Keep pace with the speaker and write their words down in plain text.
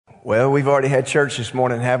Well, we've already had church this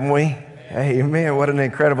morning, haven't we? Amen. What an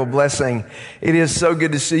incredible blessing. It is so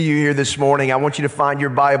good to see you here this morning. I want you to find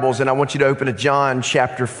your Bibles and I want you to open to John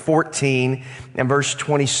chapter 14 and verse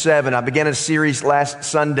 27. I began a series last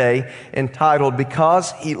Sunday entitled,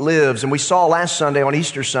 Because He Lives. And we saw last Sunday on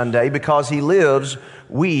Easter Sunday, because He lives,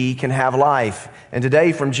 we can have life. And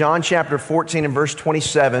today from John chapter 14 and verse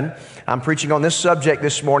 27, I'm preaching on this subject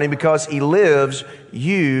this morning. Because He lives,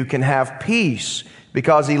 you can have peace.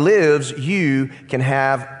 Because He lives, you can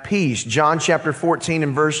have peace. John chapter 14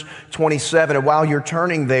 and verse 27. And while you're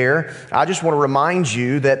turning there, I just want to remind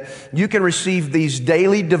you that you can receive these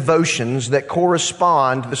daily devotions that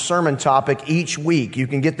correspond to the sermon topic each week. You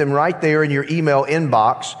can get them right there in your email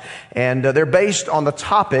inbox. And they're based on the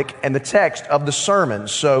topic and the text of the sermon.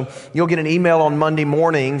 So you'll get an email on Monday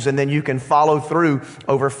mornings, and then you can follow through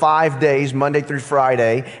over 5 days, Monday through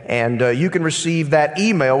Friday. And you can receive that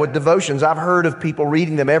email with devotions. I've heard of people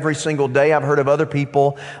reading them every single day. I've heard of other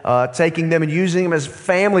people taking them and using them as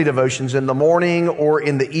family devotions in the morning or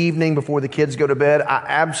in the evening before the kids go to bed. I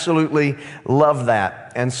absolutely love that.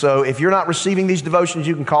 And so if you're not receiving these devotions,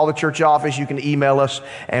 you can call the church office, you can email us,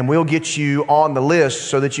 and we'll get you on the list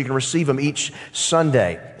so that you can receive them each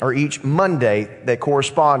Sunday or each Monday that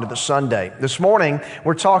correspond to the Sunday. This morning,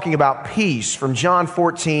 we're talking about peace from John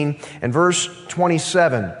 14 and verse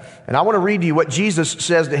 27. And I want to read to you what Jesus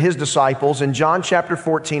says to His disciples in John chapter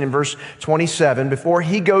 14 and verse 27. Before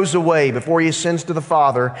He goes away, before He ascends to the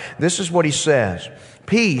Father, this is what He says.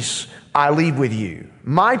 Peace I leave with you.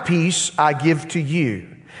 My peace I give to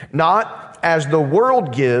you. Not as the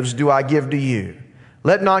world gives do I give to you.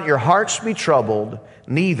 Let not your hearts be troubled,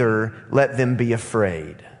 neither let them be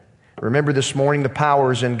afraid. Remember this morning, the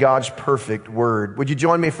power is in God's perfect word. Would you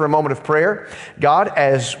join me for a moment of prayer? God,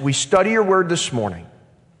 as we study your word this morning,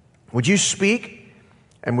 would you speak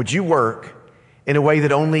and would you work in a way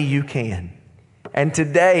that only you can? And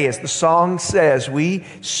today, as the song says, we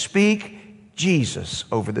speak Jesus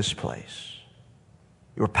over this place.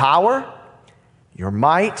 Your power, your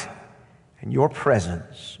might, and your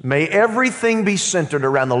presence. May everything be centered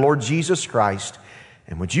around the Lord Jesus Christ.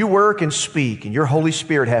 And would you work and speak, and your Holy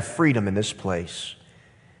Spirit have freedom in this place.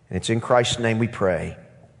 And it's in Christ's name we pray.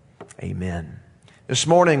 Amen. This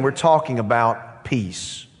morning we're talking about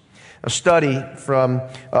peace. A study from an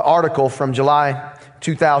article from July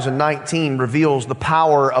 2019 reveals the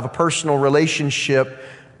power of a personal relationship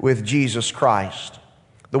with Jesus Christ.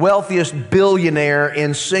 The wealthiest billionaire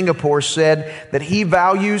in Singapore said that he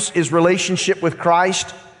values his relationship with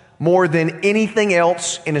Christ more than anything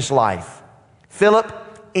else in his life. Philip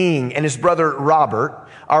Ng and his brother Robert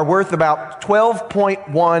are worth about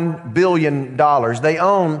 $12.1 billion. They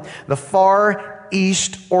own the Far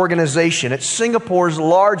East Organization. It's Singapore's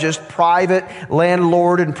largest private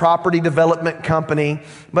landlord and property development company.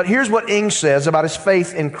 But here's what Ng says about his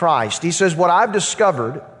faith in Christ. He says, what I've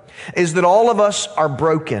discovered is that all of us are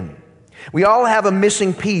broken. We all have a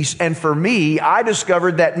missing piece. And for me, I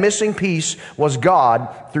discovered that missing piece was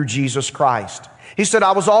God through Jesus Christ. He said,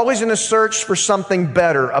 I was always in a search for something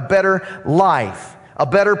better, a better life, a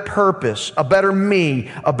better purpose, a better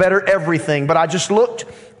me, a better everything. But I just looked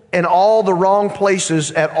in all the wrong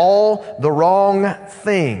places at all the wrong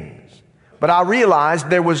things. But I realized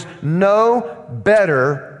there was no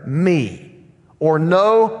better me or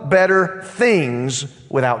no better things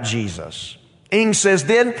without Jesus. Ng says,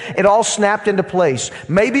 then it all snapped into place.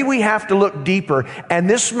 Maybe we have to look deeper. And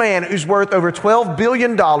this man who's worth over $12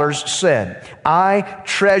 billion said, I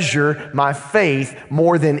treasure my faith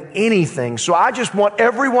more than anything. So I just want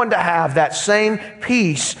everyone to have that same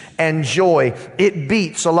peace and joy. It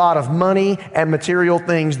beats a lot of money and material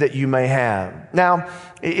things that you may have. Now,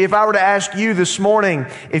 if I were to ask you this morning,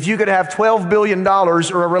 if you could have $12 billion or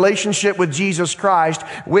a relationship with Jesus Christ,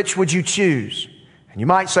 which would you choose? And you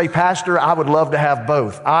might say, Pastor, I would love to have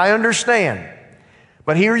both. I understand.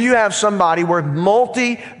 But here you have somebody worth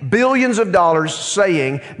multi-billions of dollars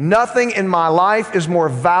saying, nothing in my life is more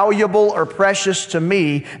valuable or precious to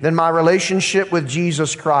me than my relationship with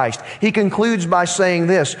Jesus Christ. He concludes by saying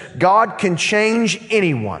this, God can change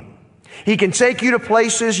anyone. He can take you to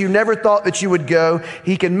places you never thought that you would go.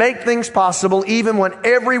 He can make things possible even when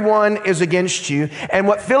everyone is against you. And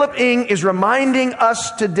what Philip Ng is reminding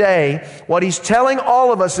us today, what he's telling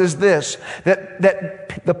all of us is this,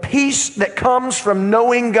 that the peace that comes from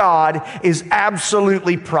knowing God is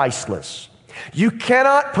absolutely priceless. You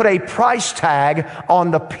cannot put a price tag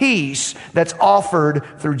on the peace that's offered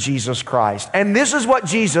through Jesus Christ. And this is what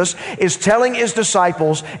Jesus is telling His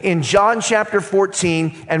disciples in John chapter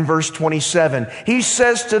 14 and verse 27. He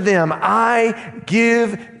says to them, I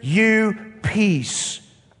give you peace.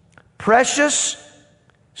 Precious,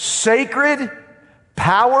 sacred,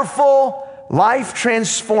 powerful,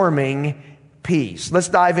 life-transforming peace. Let's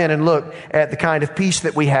dive in and look at the kind of peace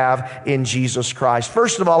that we have in Jesus Christ.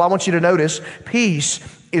 First of all, I want you to notice peace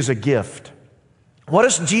is a gift. What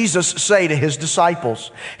does Jesus say to his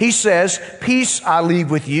disciples? He says, "Peace I leave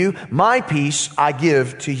with you, my peace I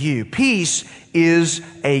give to you." Peace is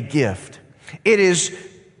a gift. It is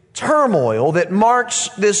turmoil that marks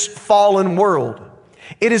this fallen world.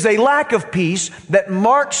 It is a lack of peace that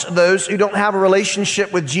marks those who don't have a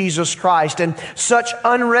relationship with Jesus Christ. And such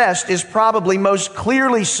unrest is probably most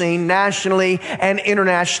clearly seen nationally and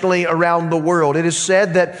internationally around the world. It is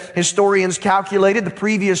said that historians calculated the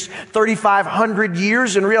previous 3,500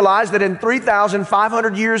 years and realized that in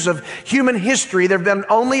 3,500 years of human history, there have been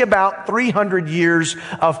only about 300 years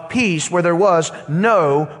of peace where there was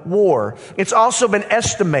no war. It's also been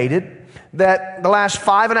estimated that the last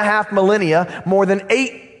 5.5 millennia, more than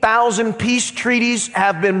 8,000 peace treaties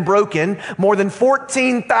have been broken, more than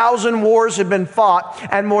 14,000 wars have been fought,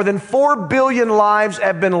 and more than 4 billion lives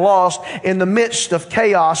have been lost in the midst of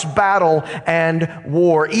chaos, battle, and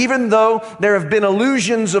war. Even though there have been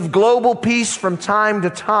illusions of global peace from time to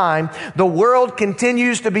time, the world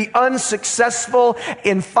continues to be unsuccessful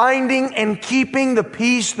in finding and keeping the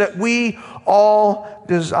peace that we all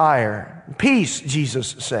desire. Peace,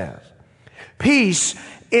 Jesus says. Peace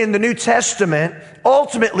in the New Testament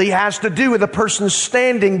ultimately has to do with a person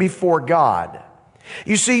standing before God.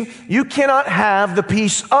 You see, you cannot have the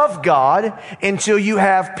peace of God until you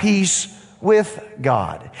have peace with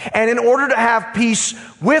God. And in order to have peace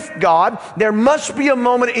with God, there must be a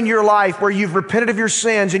moment in your life where you've repented of your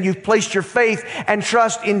sins and you've placed your faith and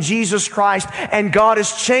trust in Jesus Christ, and God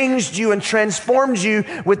has changed you and transformed you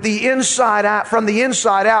with the inside out, from the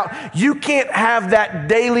inside out. You can't have that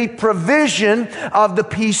daily provision of the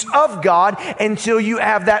peace of God until you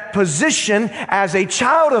have that position as a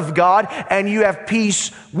child of God and you have peace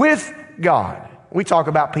with God. We talk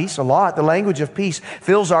about peace a lot. The language of peace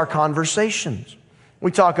fills our conversations.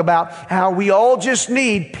 We talk about how we all just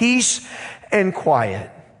need peace and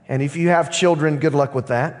quiet. And if you have children, good luck with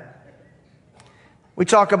that. We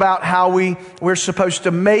talk about how we're supposed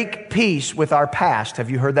to make peace with our past. Have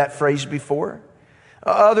you heard that phrase before?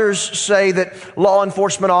 Others say that law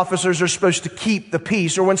enforcement officers are supposed to keep the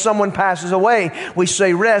peace. Or when someone passes away, we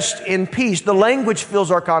say, "Rest in peace." The language fills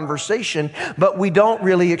our conversation, but we don't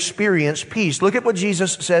really experience peace. Look at what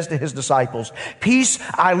Jesus says to his disciples. "Peace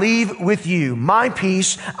I leave with you. My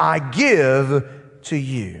peace I give to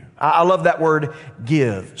you." I love that word,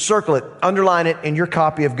 give. Circle it, underline it in your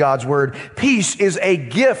copy of God's Word. Peace is a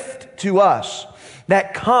gift to us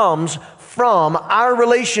that comes from our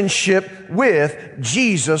relationship with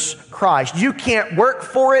Jesus Christ. You can't work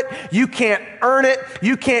for it. You can't earn it.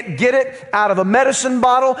 You can't get it out of a medicine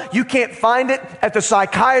bottle. You can't find it at the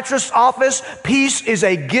psychiatrist's office. Peace is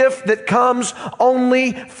a gift that comes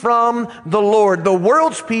only from the Lord. The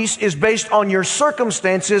world's peace is based on your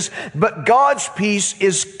circumstances, but God's peace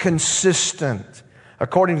is consistent.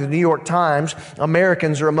 According to the New York Times,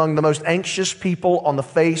 Americans are among the most anxious people on the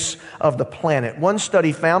face of the planet. One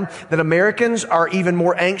study found that Americans are even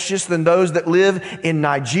more anxious than those that live in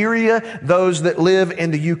Nigeria, those that live in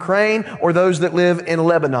the Ukraine, or those that live in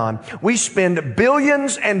Lebanon. We spend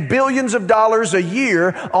billions and billions of dollars a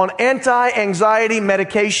year on anti-anxiety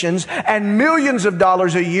medications and millions of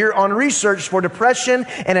dollars a year on research for depression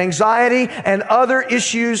and anxiety and other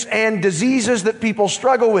issues and diseases that people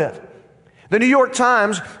struggle with. The New York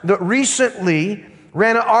Times recently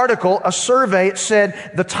ran an article, a survey. It said,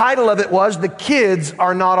 the title of it was, "The Kids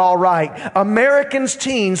Are Not All Right." Americans'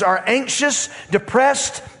 teens are anxious,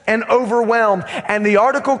 depressed, and overwhelmed. And the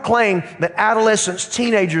article claimed that adolescents,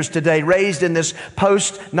 teenagers today, raised in this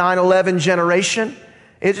post-9/11 generation,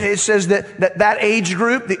 it says that age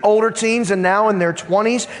group, the older teens and now in their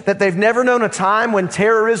 20s, that they've never known a time when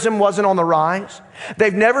terrorism wasn't on the rise.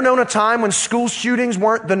 They've never known a time when school shootings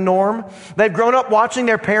weren't the norm. They've grown up watching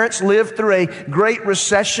their parents live through a great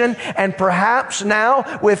recession. And perhaps now,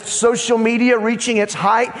 with social media reaching its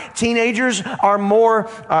height, teenagers are more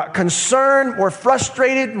concerned, more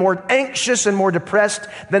frustrated, more anxious, and more depressed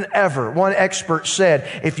than ever. One expert said,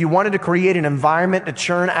 if you wanted to create an environment to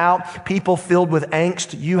churn out people filled with angst,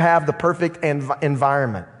 you have the perfect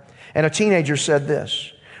environment. And a teenager said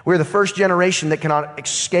this: "We're the first generation that cannot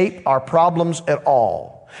escape our problems at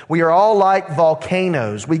all. We are all like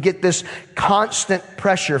volcanoes. We get this constant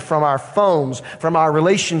pressure from our phones, from our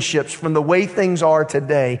relationships, from the way things are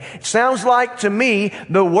today. It sounds like to me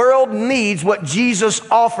the world needs what Jesus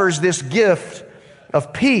offers, this gift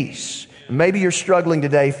of peace." Maybe you're struggling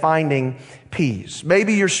today finding peace.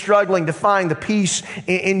 Maybe you're struggling to find the peace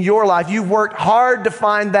in your life. You've worked hard to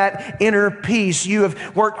find that inner peace. You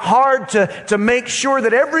have worked hard to make sure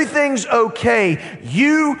that everything's okay.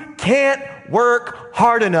 You can't work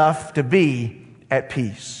hard enough to be at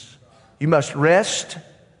peace. You must rest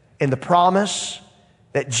in the promise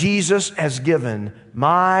that Jesus has given.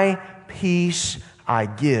 My peace I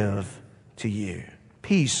give to you.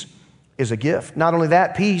 Peace is a gift. Not only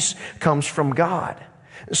that, peace comes from God.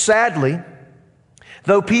 Sadly,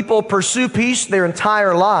 though people pursue peace their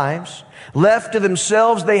entire lives, left to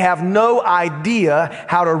themselves, they have no idea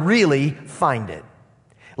how to really find it.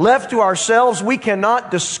 Left to ourselves, we cannot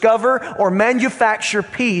discover or manufacture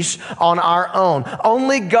peace on our own.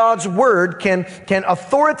 Only God's Word can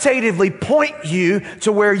authoritatively point you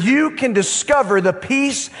to where you can discover the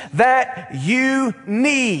peace that you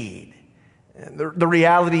need. The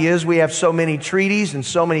reality is we have so many treaties and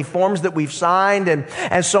so many forms that we've signed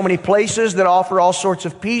and so many places that offer all sorts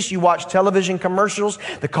of peace. You watch television commercials,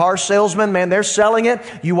 the car salesman, man, they're selling it.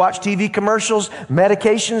 You watch TV commercials,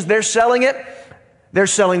 medications, they're selling it. They're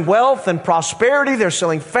selling wealth and prosperity. They're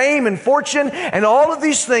selling fame and fortune. And all of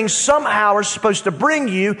these things somehow are supposed to bring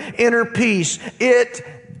you inner peace.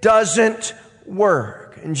 It doesn't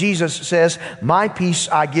work. And Jesus says, my peace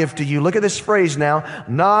I give to you. Look at this phrase now.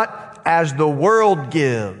 Not as the world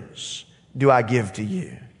gives, do I give to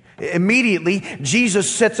you. Immediately, Jesus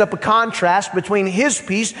sets up a contrast between His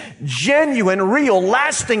peace, genuine, real,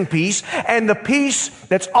 lasting peace, and the peace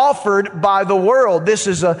that's offered by the world. This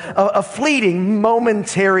is a fleeting,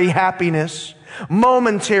 momentary happiness,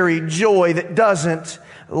 momentary joy that doesn't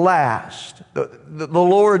last. The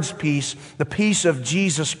Lord's peace, the peace of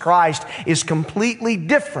Jesus Christ, is completely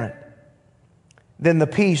different than the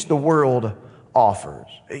peace the world offers.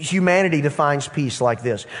 Humanity defines peace like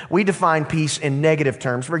this. We define peace in negative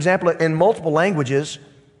terms. For example, in multiple languages,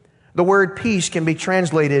 the word peace can be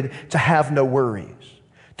translated to have no worries,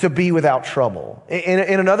 to be without trouble.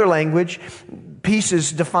 In another language, peace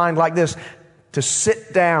is defined like this: to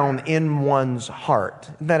sit down in one's heart.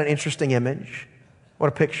 Isn't that an interesting image? What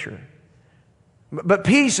a picture. But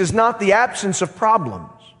peace is not the absence of problems.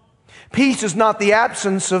 Peace is not the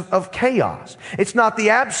absence of chaos. It's not the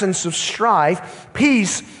absence of strife.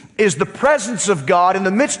 Peace is the presence of God in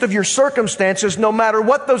the midst of your circumstances, no matter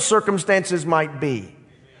what those circumstances might be.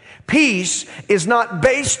 Peace is not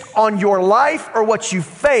based on your life or what you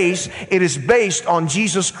face. It is based on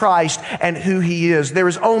Jesus Christ and who He is. There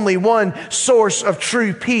is only one source of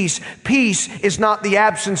true peace. Peace is not the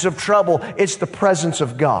absence of trouble. It's the presence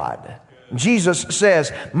of God. Jesus says,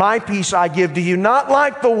 my peace I give to you, not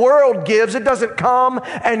like the world gives. It doesn't come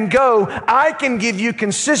and go. I can give you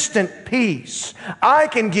consistent peace. I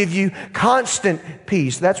can give you constant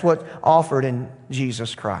peace. That's what's offered in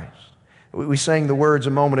Jesus Christ. We sang the words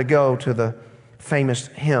a moment ago to the famous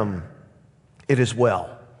hymn, It Is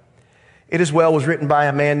Well. It Is Well was written by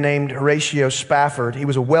a man named Horatio Spafford. He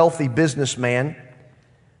was a wealthy businessman,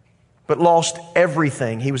 but lost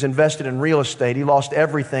everything. He was invested in real estate. He lost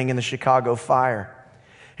everything in the Chicago fire.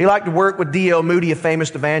 He liked to work with D.L. Moody, a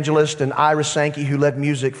famous evangelist, and Ira Sankey, who led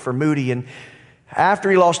music for Moody. And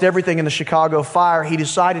after he lost everything in the Chicago fire, he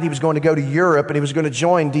decided he was going to go to Europe and he was going to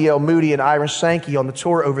join D.L. Moody and Ira Sankey on the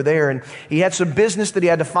tour over there. And he had some business that he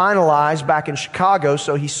had to finalize back in Chicago,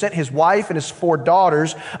 so he sent his wife and his 4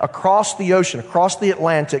 daughters across the ocean, across the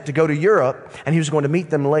Atlantic, to go to Europe, and he was going to meet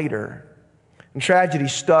them later. And tragedy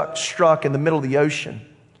struck in the middle of the ocean.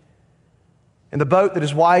 And the boat that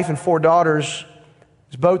his wife and 4 daughters,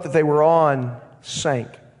 his boat that they were on, sank.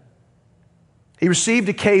 He received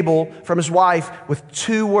a cable from his wife with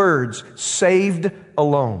 2 words, saved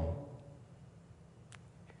alone.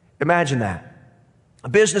 Imagine that. A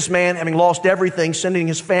businessman, having lost everything, sending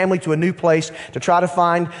his family to a new place to try to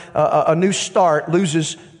find a new start,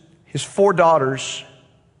 loses his 4 daughters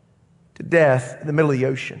to death in the middle of the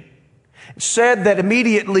ocean. It said that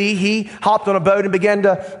immediately he hopped on a boat and began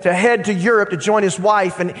to head to Europe to join his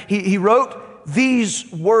wife. And he wrote these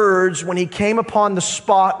words when he came upon the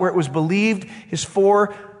spot where it was believed his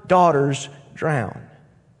 4 daughters drowned.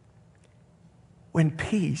 When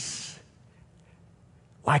peace,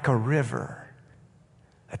 like a river,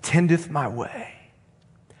 attendeth my way,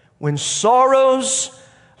 when sorrows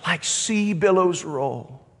like sea billows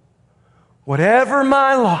roll, whatever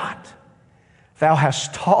my lot, Thou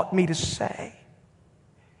hast taught me to say,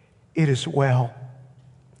 it is well.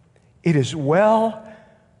 It is well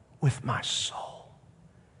with my soul.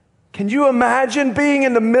 Can you imagine being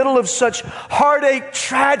in the middle of such heartache,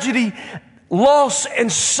 tragedy, loss,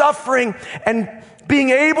 and suffering, and being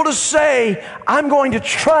able to say, I'm going to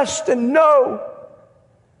trust and know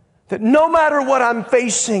That no matter what I'm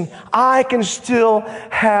facing, I can still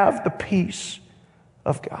have the peace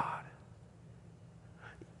of God.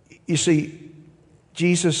 You see,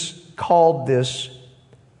 Jesus called this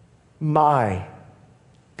my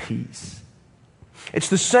peace. It's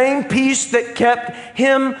the same peace that kept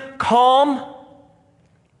him calm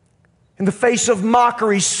in the face of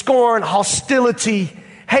mockery, scorn, hostility,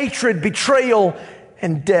 hatred, betrayal,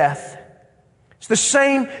 and death. It's the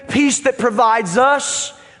same peace that provides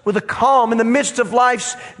us with a calm in the midst of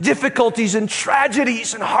life's difficulties and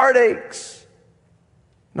tragedies and heartaches.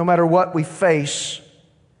 No matter what we face,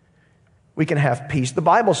 we can have peace. The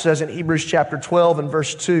Bible says in Hebrews chapter 12 and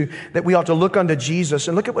verse 2 that we ought to look unto Jesus.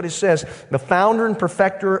 And look at what it says. The founder and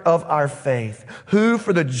perfecter of our faith, who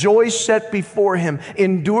for the joy set before him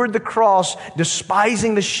endured the cross,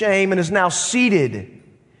 despising the shame, and is now seated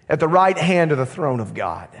at the right hand of the throne of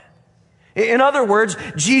God. In other words,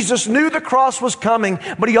 Jesus knew the cross was coming,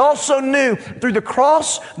 but he also knew through the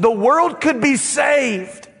cross the world could be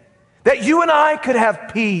saved, that you and I could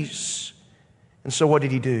have peace. And so what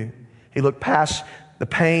did he do? He looked past the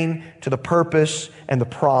pain to the purpose and the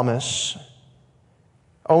promise.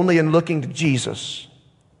 Only in looking to Jesus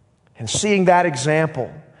and seeing that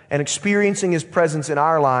example and experiencing his presence in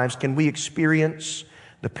our lives can we experience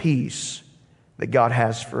the peace that God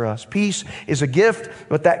has for us. Peace is a gift,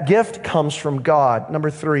 but that gift comes from God. Number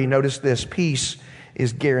 3, notice this. Peace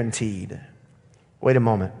is guaranteed. Wait a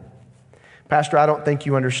moment. Pastor, I don't think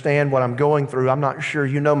you understand what I'm going through. I'm not sure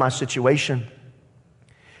you know my situation.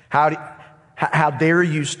 How dare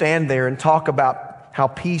you stand there and talk about how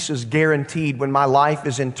peace is guaranteed when my life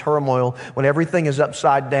is in turmoil, when everything is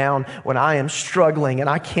upside down, when I am struggling and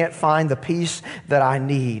I can't find the peace that I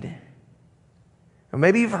need. Now,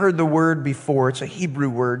 maybe you've heard the word before. It's a Hebrew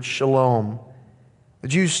word, shalom. The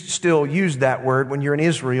Jews still use that word when you're in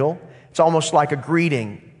Israel. It's almost like a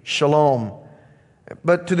greeting, shalom.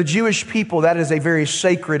 But to the Jewish people, that is a very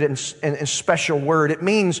sacred and special word. It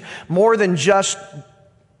means more than just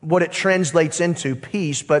what it translates into,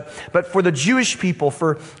 peace, but for the Jewish people,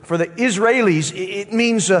 for the Israelis, it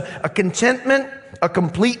means a contentment, a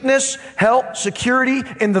completeness, help, security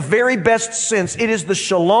in the very best sense. It is the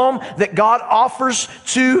shalom that God offers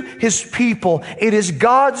to his people. It is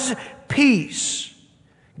God's peace.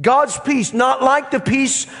 God's peace, not like the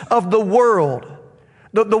peace of the world.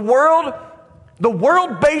 The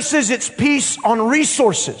world bases its peace on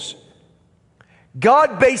resources.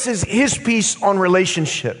 God bases his peace on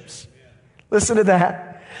relationships. Listen to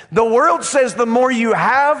that. The world says the more you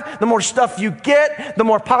have, the more stuff you get, the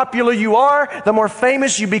more popular you are, the more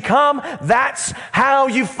famous you become. That's how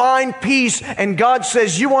you find peace. And God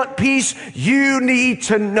says, you want peace? You need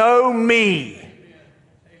to know me.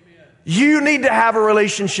 You need to have a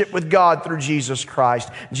relationship with God through Jesus Christ.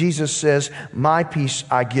 Jesus says, my peace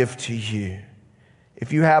I give to you.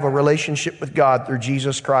 If you have a relationship with God through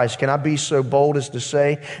Jesus Christ, can I be so bold as to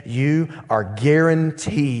say you are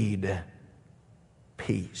guaranteed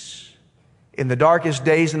peace? In the darkest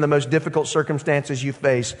days and the most difficult circumstances you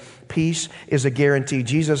face, peace is a guarantee.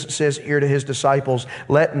 Jesus says here to his disciples,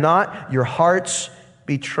 let not your hearts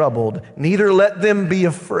be troubled, neither let them be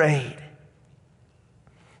afraid.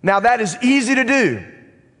 Now that is easy to do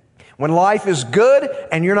when life is good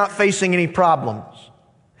and you're not facing any problems.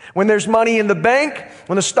 When there's money in the bank,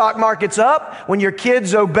 when the stock market's up, when your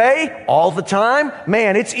kids obey all the time,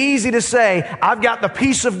 man, it's easy to say, I've got the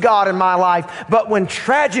peace of God in my life. But when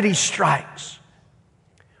tragedy strikes,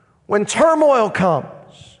 when turmoil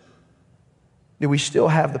comes, do we still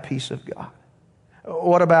have the peace of God?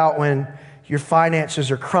 What about when your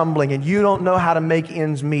finances are crumbling and you don't know how to make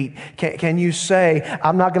ends meet? Can you say,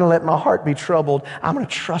 I'm not going to let my heart be troubled. I'm going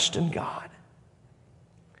to trust in God?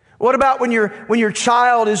 What about when your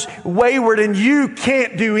child is wayward and you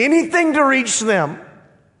can't do anything to reach them?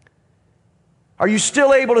 Are you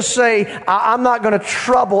still able to say, I'm not going to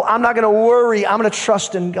trouble, I'm not going to worry, I'm going to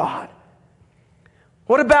trust in God?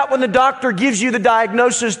 What about when the doctor gives you the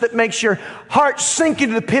diagnosis that makes your heart sink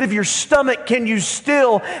into the pit of your stomach? Can you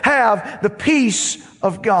still have the peace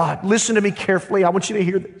of God? Listen to me carefully. I want you to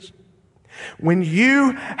hear this. When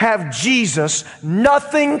you have Jesus,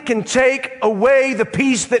 nothing can take away the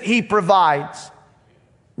peace that he provides.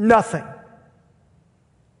 Nothing.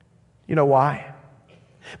 You know why?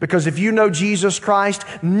 Because if you know Jesus Christ,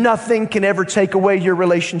 nothing can ever take away your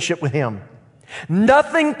relationship with him.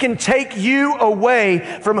 Nothing can take you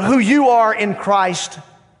away from who you are in Christ.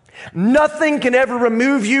 Nothing can ever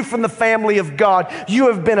remove you from the family of God. You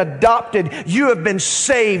have been adopted. You have been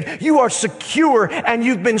saved. You are secure, and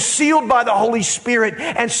you've been sealed by the Holy Spirit.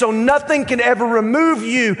 And so nothing can ever remove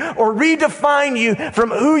you or redefine you from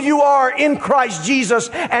who you are in Christ Jesus.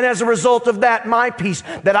 And as a result of that, my peace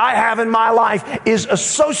that I have in my life is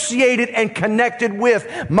associated and connected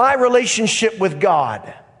with my relationship with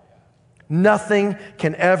God. Nothing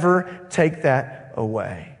can ever take that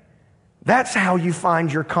away. That's how you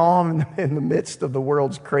find your calm in the midst of the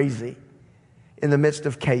world's crazy, in the midst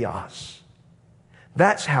of chaos.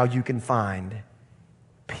 That's how you can find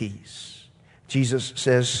peace. Jesus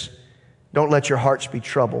says, don't let your hearts be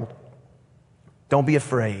troubled. Don't be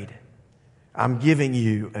afraid. I'm giving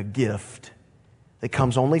you a gift that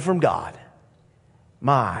comes only from God,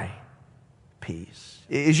 my peace.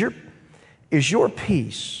 Is your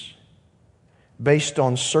peace based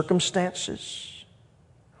on circumstances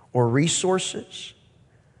or resources,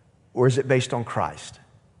 or is it based on Christ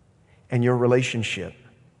and your relationship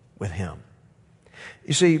with Him?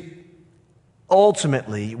 You see,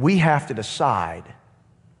 ultimately, we have to decide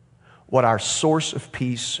what our source of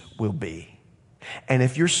peace will be. And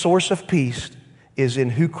if your source of peace is in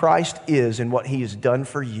who Christ is and what He has done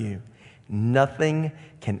for you, nothing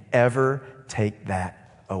can ever take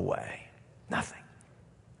that away. Nothing.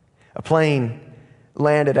 A plane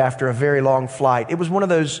landed after a very long flight. It was one of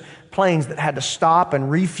those planes that had to stop and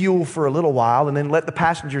refuel for a little while and then let the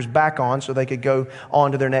passengers back on so they could go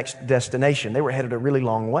on to their next destination. They were headed a really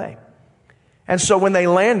long way. And so when they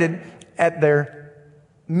landed at their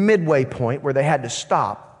midway point where they had to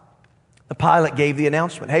stop, the pilot gave the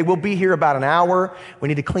announcement, hey, we'll be here about an hour. We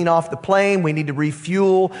need to clean off the plane. We need to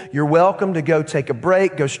refuel. You're welcome to go take a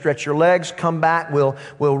break, go stretch your legs, come back. We'll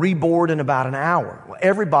reboard in about an hour. Well,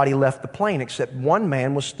 everybody left the plane except one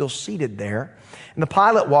man was still seated there. And the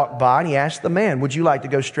pilot walked by and he asked the man, would you like to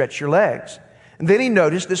go stretch your legs? And then he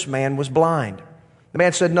noticed this man was blind. The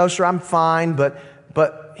man said, no, sir, I'm fine, but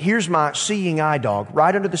here's my seeing eye dog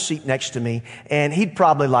right under the seat next to me, and he'd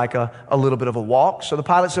probably like a little bit of a walk. So the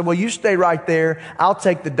pilot said, well, you stay right there. I'll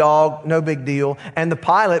take the dog. No big deal. And the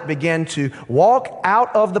pilot began to walk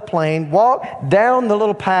out of the plane, walk down the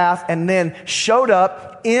little path, and then showed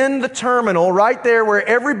up in the terminal right there where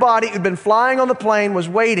everybody who'd been flying on the plane was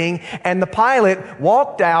waiting. And the pilot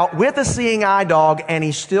walked out with a seeing eye dog, and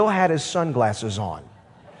he still had his sunglasses on.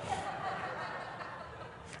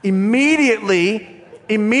 Immediately,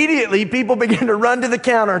 people began to run to the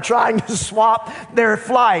counter trying to swap their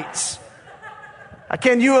flights.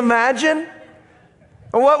 Can you imagine?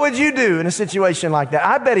 Well, what would you do in a situation like that?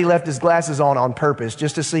 I bet he left his glasses on purpose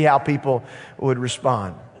just to see how people would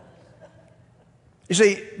respond. You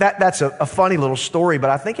see, that's a funny little story, but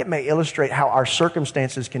I think it may illustrate how our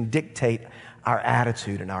circumstances can dictate our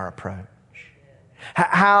attitude and our approach.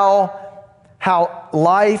 How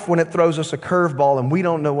life, when it throws us a curveball and we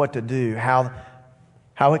don't know what to do, how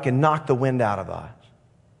it can knock the wind out of us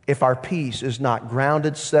if our peace is not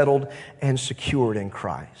grounded, settled, and secured in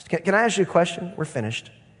Christ. Can I ask you a question? We're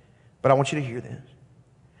finished, but I want you to hear this.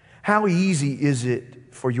 How easy is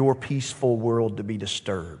it for your peaceful world to be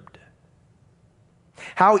disturbed?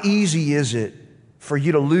 How easy is it for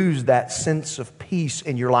you to lose that sense of peace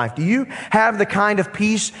in your life? Do you have the kind of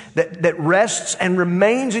peace that rests and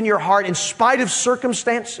remains in your heart in spite of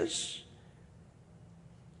circumstances?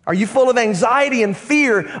 Are you full of anxiety and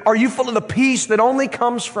fear? Are you full of the peace that only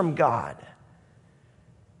comes from God?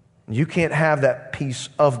 You can't have that peace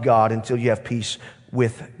of God until you have peace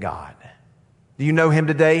with God. Do you know Him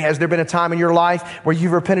today? Has there been a time in your life where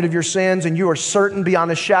you've repented of your sins and you are certain beyond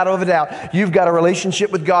a shadow of a doubt you've got a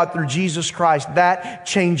relationship with God through Jesus Christ? That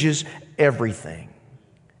changes everything.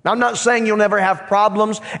 Now, I'm not saying you'll never have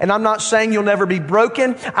problems, and I'm not saying you'll never be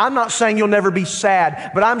broken. I'm not saying you'll never be sad,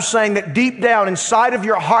 but I'm saying that deep down inside of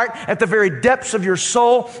your heart, at the very depths of your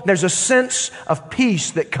soul, there's a sense of peace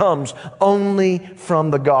that comes only from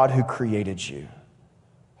the God who created you.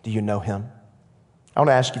 Do you know Him? I want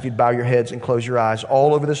to ask you if you'd bow your heads and close your eyes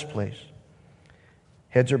all over this place.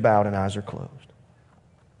 Heads are bowed and eyes are closed.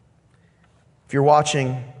 If you're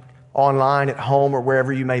watching online, at home, or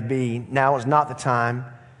wherever you may be, now is not the time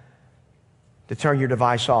to turn your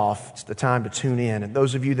device off. It's the time to tune in. And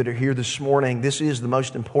those of you that are here this morning, this is the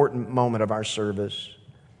most important moment of our service.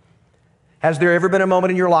 Has there ever been a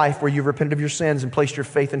moment in your life where you've repented of your sins and placed your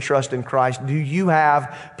faith and trust in Christ? Do you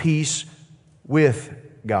have peace with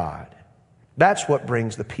God? That's what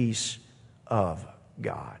brings the peace of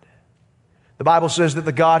God. The Bible says that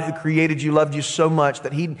the God who created you loved you so much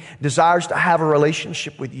that He desires to have a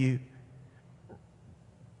relationship with you.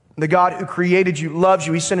 The God who created you loves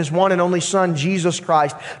you. He sent His one and only Son, Jesus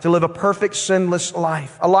Christ, to live a perfect, sinless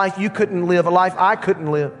life. A life you couldn't live, a life I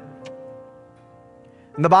couldn't live.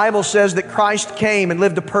 And the Bible says that Christ came and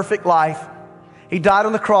lived a perfect life. He died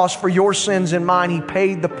on the cross for your sins and mine. He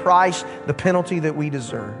paid the price, the penalty that we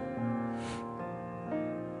deserve.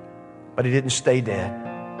 But He didn't stay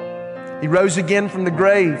dead. He rose again from the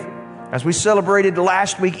grave. As we celebrated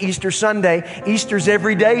last week, Easter Sunday, Easter's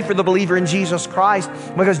every day for the believer in Jesus Christ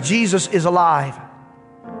because Jesus is alive.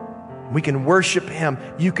 We can worship Him.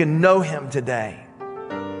 You can know Him today.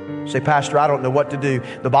 Say, Pastor, I don't know what to do.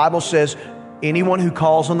 The Bible says anyone who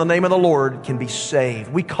calls on the name of the Lord can be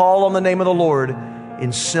saved. We call on the name of the Lord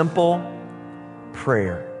in simple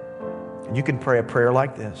prayer. And you can pray a prayer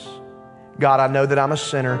like this. God, I know that I'm a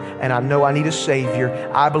sinner and I know I need a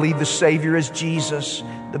Savior. I believe the Savior is Jesus.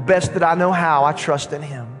 The best that I know how, I trust in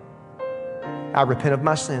Him. I repent of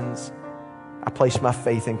my sins. I place my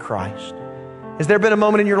faith in Christ. Has there been a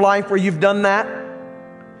moment in your life where you've done that?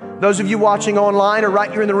 Those of you watching online or right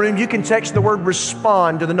here in the room, you can text the word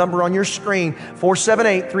RESPOND to the number on your screen,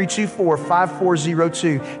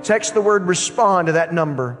 478-324-5402. Text the word RESPOND to that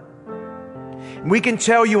number. We can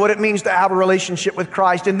tell you what it means to have a relationship with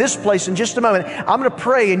Christ. In this place, in just a moment, I'm going to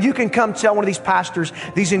pray and you can come tell one of these pastors,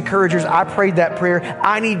 these encouragers, I prayed that prayer.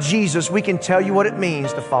 I need Jesus. We can tell you what it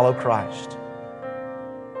means to follow Christ.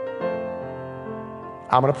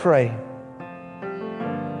 I'm going to pray.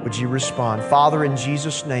 Would you respond? Father, in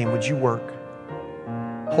Jesus' name, would you work?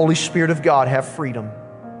 Holy Spirit of God, have freedom.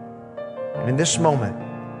 And in this moment,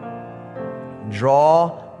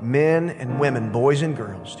 draw men and women, boys and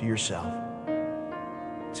girls, to yourself.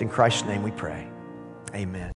 It's in Christ's name we pray. Amen.